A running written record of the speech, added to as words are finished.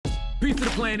Peace to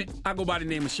the planet. I go by the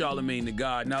name of Charlamagne Tha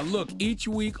God. Now look, each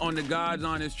week on The God's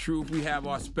Honest Truth, we have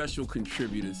our special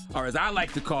contributors, or as I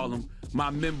like to call them,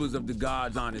 my members of the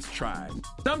God's Honest Tribe.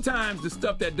 Sometimes the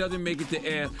stuff that doesn't make it to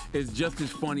air is just as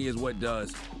funny as what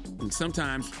does. And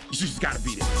sometimes you just gotta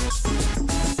be there.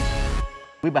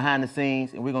 We behind the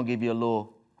scenes, and we're gonna give you a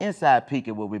little inside peek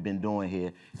at what we've been doing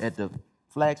here at the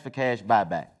Flags for Cash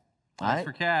buyback. All right? Flags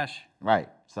for Cash. Right.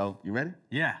 So, you ready?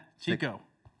 Yeah, Chico.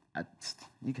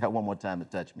 You got one more time to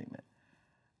touch me, man.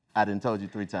 I done told you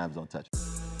 3 times, don't touch me.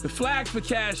 The Flags for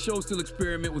Cash show still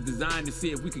experiment was designed to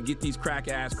see if we could get these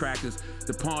crack-ass crackers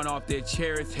to pawn off their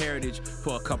cherished heritage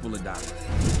for a couple of dollars.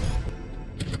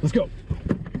 Let's go.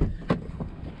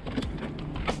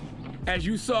 As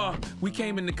you saw, we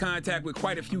came into contact with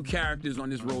quite a few characters on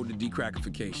this road to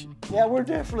decrackification. Yeah, we're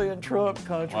definitely in Trump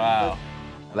country. Wow.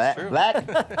 Black?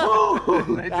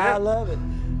 Ooh, I love it.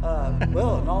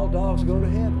 Well, and all dogs go to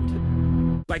heaven,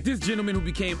 too. Like this gentleman who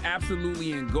became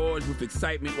absolutely engorged with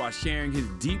excitement while sharing his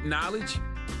deep knowledge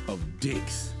of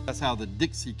dicks. That's how the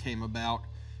Dixie came about,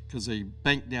 because a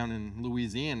bank down in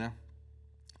Louisiana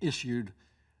issued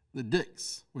the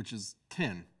Dicks, which is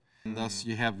 10. And thus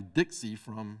you have Dixie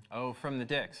from... Oh, from the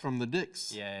Dicks. From the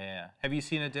Dicks. Yeah. Have you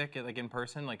seen a Dick like in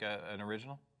person, like an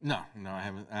original? No,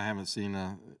 I haven't seen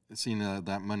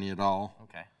that money at all.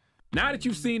 Okay. Now that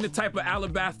you've seen the type of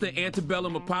alabaster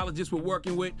antebellum apologists we're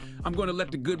working with, I'm going to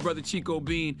let the good brother Chico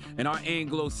Bean and our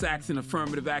Anglo-Saxon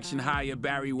affirmative action hire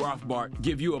Barry Rothbart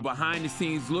give you a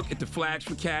behind-the-scenes look at the Flags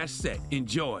for Cash set.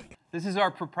 Enjoy. This is our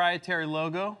proprietary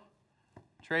logo,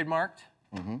 trademarked.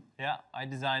 Mm-hmm. Yeah, I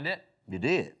designed it. You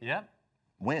did? Yep.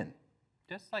 When?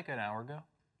 Just like an hour ago.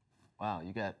 Wow,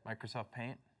 you got Microsoft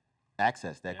Paint.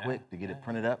 access that quick to get it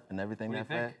printed up and everything that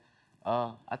fast?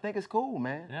 I think it's cool,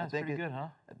 man. Yeah, it's pretty good, huh?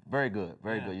 Very good,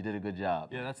 very good. You did a good job.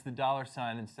 Yeah, that's the dollar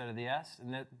sign instead of the S,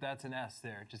 and that's an S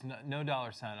there. Just no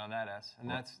dollar sign on that S, and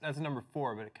that's number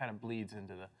 4, but it kind of bleeds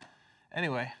into the.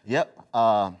 Anyway. Yep.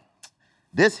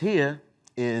 This here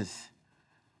is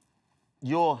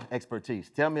your expertise.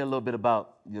 Tell me a little bit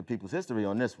about your people's history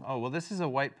on this one. Oh well, this is a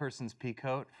white person's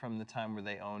peacoat from the time where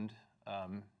they owned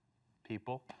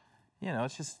people. You know,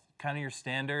 it's just kind of your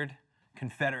standard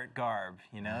Confederate garb,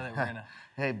 you know, that we're gonna...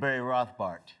 Hey, Barry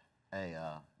Rothbart, hey,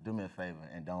 do me a favor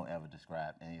and don't ever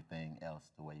describe anything else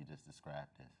the way you just described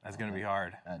this. That's gonna be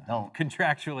hard. Don't.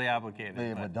 Contractually obligated.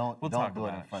 Yeah, but don't do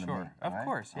it in front of me. Of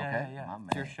course, yeah.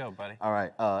 It's your show, buddy. All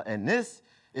right, and this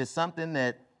is something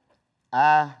that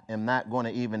I am not going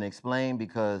to even explain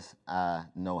because I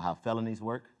know how felonies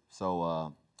work.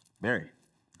 So, Barry,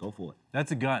 go for it.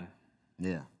 That's a gun.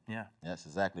 Yeah. Yeah. That's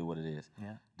exactly what it is.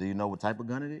 Yeah. Do you know what type of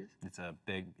gun it is? It's a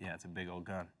big old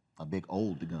gun. A big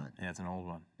old gun. Yeah, it's an old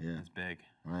one. Yeah. It's big.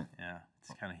 Right. Yeah,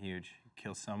 it's kind of huge. You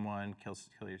kill someone, kill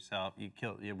yourself. You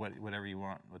kill whatever you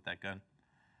want with that gun.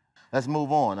 Let's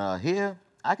move on. Here,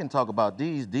 I can talk about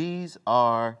these. These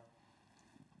are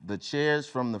the chairs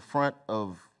from the front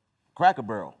of Cracker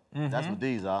Barrel. That's what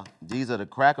these are. These are the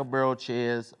Cracker Barrel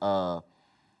chairs. I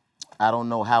don't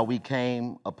know how we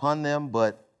came upon them,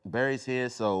 but Barry's here,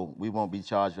 so we won't be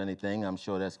charged for anything. I'm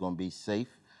sure that's going to be safe.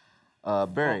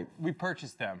 Barry. Well, we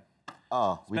purchased them.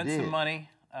 Oh, we did. Spent some money.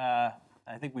 I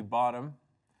think we bought them.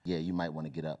 Yeah, you might want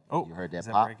to get up. Oh, you heard that is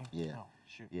that pop? breaking? Yeah. Oh,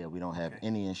 shoot. Yeah, we don't have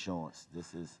any insurance.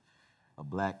 This is a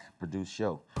black-produced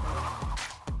show.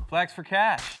 Flags for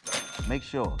Cash. Make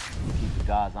sure you keep the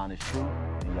God's honest truth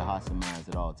in your hearts and minds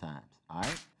at all times. All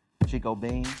right? Chico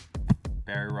Bean.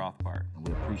 Barry Rothbart. And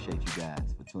we appreciate you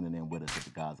guys for tuning in with us at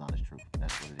the God's Honest Truth.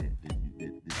 That's what it is.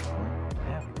 Did the point?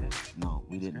 Yeah, we did. No,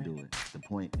 we didn't do it. The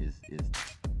point is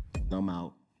thumb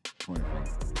out, pointer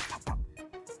finger.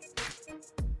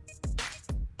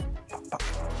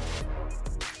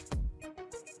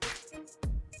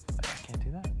 I can't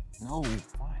do that. No.